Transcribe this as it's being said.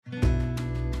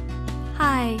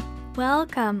Hi,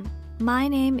 welcome. My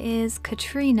name is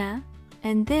Katrina,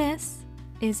 and this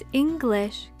is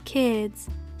English Kids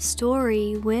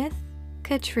Story with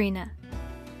Katrina.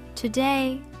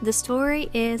 Today, the story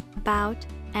is about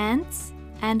ants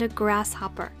and a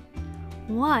grasshopper.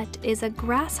 What is a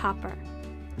grasshopper?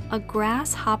 A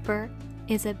grasshopper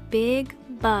is a big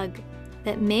bug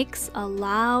that makes a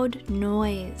loud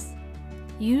noise.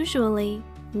 Usually,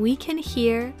 we can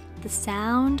hear the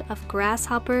sound of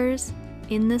grasshoppers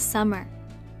in the summer.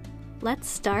 Let's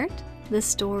start the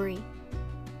story.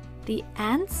 The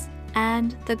Ants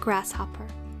and the Grasshopper.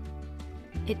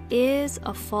 It is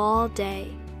a fall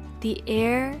day. The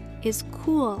air is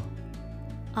cool.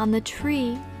 On the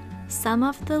tree, some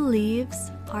of the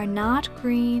leaves are not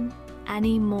green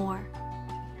anymore.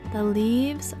 The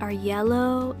leaves are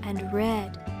yellow and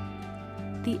red.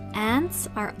 The ants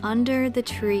are under the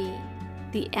tree.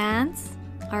 The ants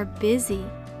are busy.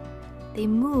 They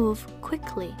move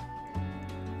quickly.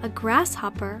 A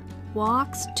grasshopper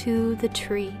walks to the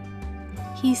tree.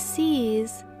 He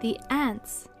sees the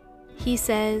ants. He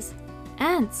says,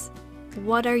 "Ants,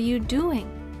 what are you doing?"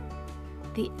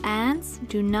 The ants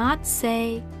do not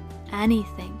say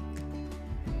anything.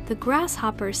 The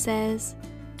grasshopper says,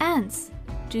 "Ants,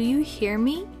 do you hear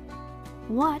me?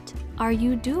 What are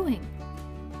you doing?"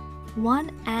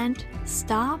 One ant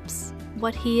stops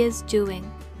what he is doing.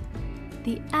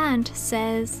 The ant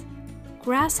says,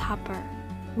 "Grasshopper,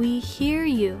 we hear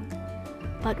you,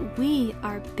 but we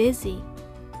are busy.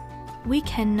 We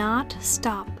cannot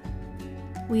stop.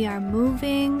 We are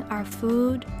moving our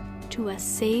food to a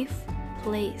safe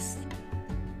place."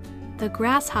 The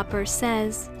grasshopper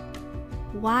says,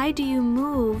 "Why do you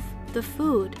move the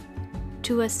food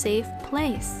to a safe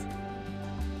place?"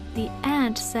 The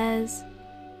ant says,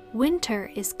 "Winter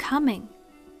is coming.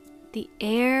 The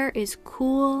air is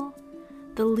cool.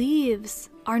 The leaves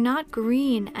are not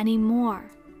green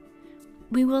anymore.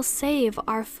 We will save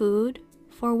our food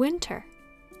for winter."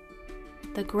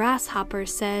 The grasshopper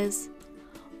says,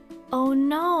 "Oh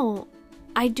no,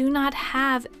 I do not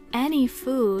have any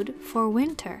food for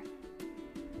winter."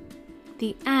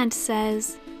 The ant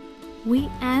says, "We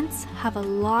ants have a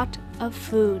lot of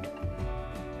food.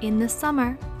 In the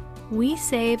summer, we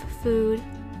save food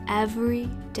every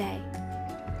day."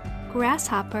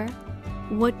 Grasshopper,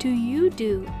 what do you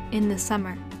do in the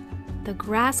summer? The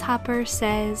grasshopper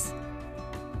says,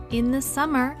 "In the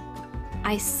summer,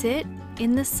 I sit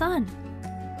in the sun.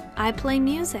 I play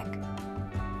music."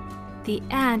 The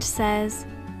ant says,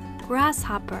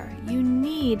 "Grasshopper, you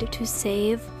need to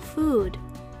save food.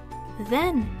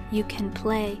 Then you can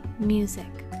play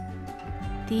music."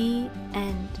 The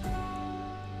end.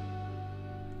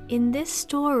 In this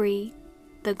story,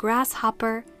 the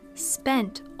grasshopper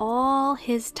spent all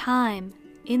his time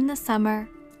in the summer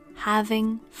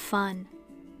having fun.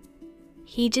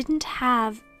 He didn't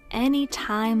have any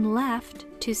time left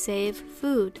to save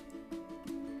food.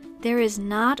 There is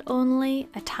not only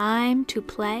a time to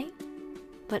play,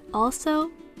 but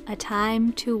also a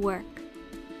time to work.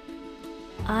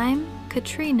 I'm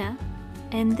Katrina,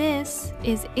 and this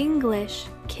is English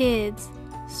Kids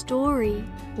Story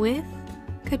with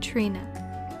Katrina.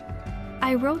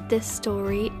 I wrote this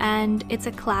story, and it's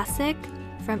a classic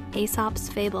from Aesop's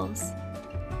Fables.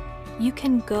 You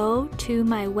can go to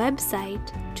my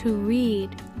website to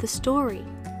read the story,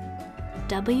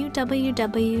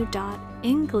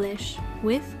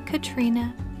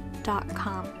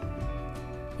 www.englishwithkatrina.com.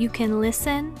 You can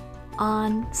listen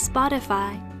on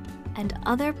Spotify and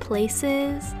other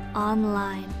places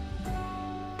online.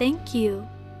 Thank you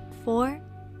for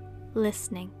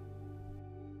listening.